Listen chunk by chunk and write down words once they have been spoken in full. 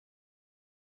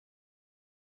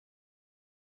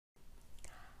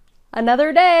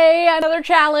Another day, another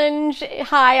challenge.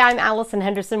 Hi, I'm Allison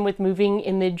Henderson with Moving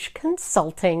Image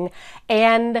Consulting,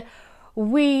 and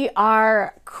we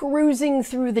are cruising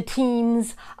through the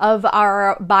teens of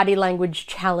our body language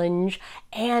challenge.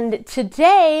 And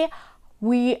today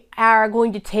we are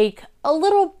going to take a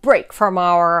little break from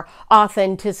our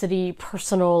authenticity,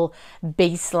 personal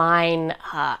baseline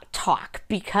talk,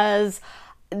 because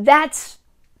that's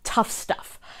tough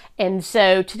stuff. And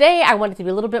so today I want it to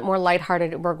be a little bit more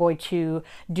lighthearted, and we're going to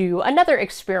do another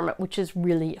experiment, which is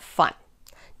really fun.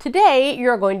 Today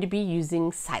you're going to be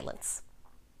using silence.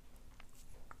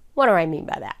 What do I mean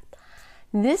by that?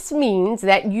 This means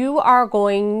that you are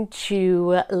going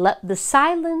to let the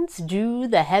silence do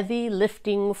the heavy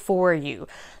lifting for you.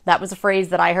 That was a phrase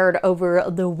that I heard over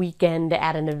the weekend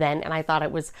at an event, and I thought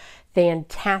it was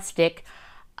fantastic.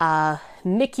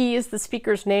 Nikki is the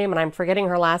speaker's name, and I'm forgetting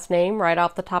her last name right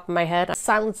off the top of my head.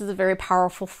 Silence is a very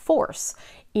powerful force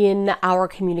in our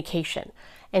communication.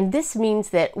 And this means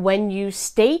that when you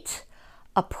state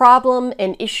a problem,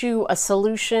 an issue, a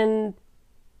solution,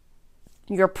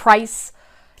 your price,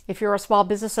 if you're a small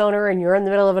business owner and you're in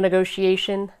the middle of a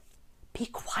negotiation, be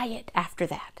quiet after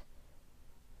that.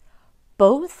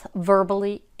 Both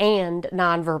verbally and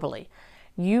non-verbally.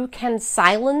 You can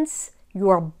silence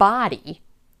your body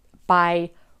by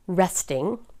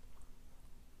resting,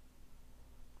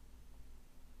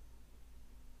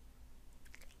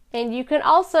 and you can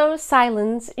also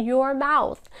silence your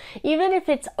mouth. Even if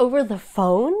it's over the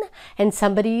phone and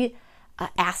somebody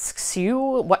asks you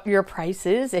what your price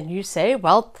is, and you say,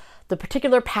 well, the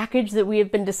particular package that we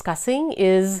have been discussing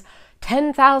is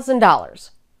 $10,000.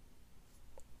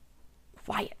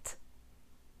 Quiet.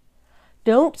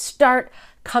 Don't start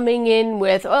coming in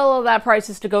with, oh, that price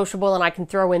is negotiable and I can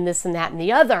throw in this and that and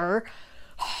the other.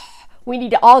 We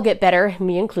need to all get better,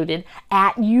 me included,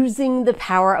 at using the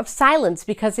power of silence,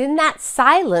 because in that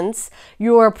silence,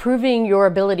 you are proving your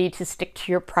ability to stick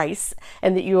to your price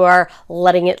and that you are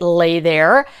letting it lay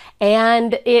there,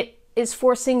 and it is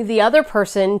forcing the other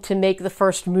person to make the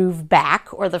first move back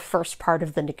or the first part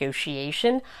of the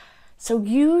negotiation. So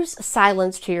use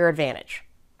silence to your advantage.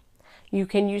 You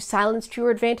can use silence to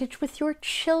your advantage with your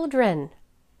children.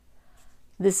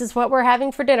 This is what we're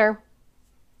having for dinner.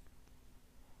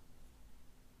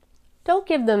 Don't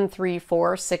give them 3,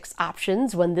 4, 6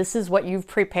 options when this is what you've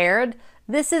prepared.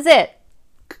 This is it.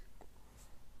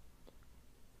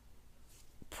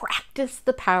 Practice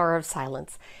the power of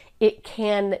silence. It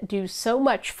can do so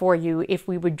much for you if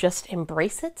we would just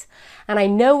embrace it. And I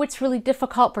know it's really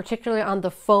difficult, particularly on the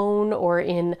phone or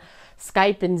in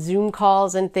Skype and Zoom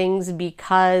calls and things,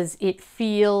 because it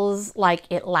feels like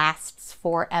it lasts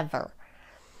forever.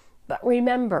 But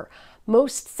remember,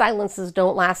 most silences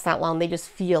don't last that long. They just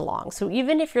feel long. So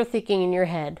even if you're thinking in your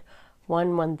head,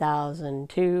 1, 1,000,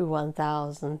 2,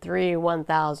 1,000, 3,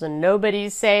 1,000,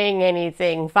 nobody's saying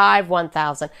anything, 5,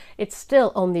 1,000, it's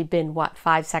still only been, what,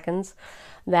 5 seconds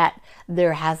that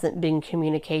there hasn't been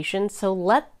communication. So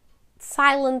let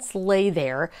silence lay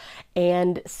there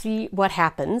and see what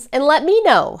happens, and let me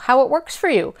know how it works for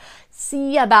you.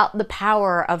 See about the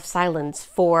power of silence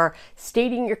for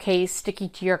stating your case,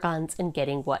 sticking to your guns, and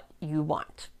getting what you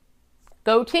want.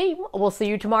 Go team! We'll see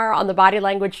you tomorrow on the Body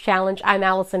Language Challenge. I'm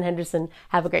Allison Henderson.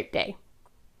 Have a great day.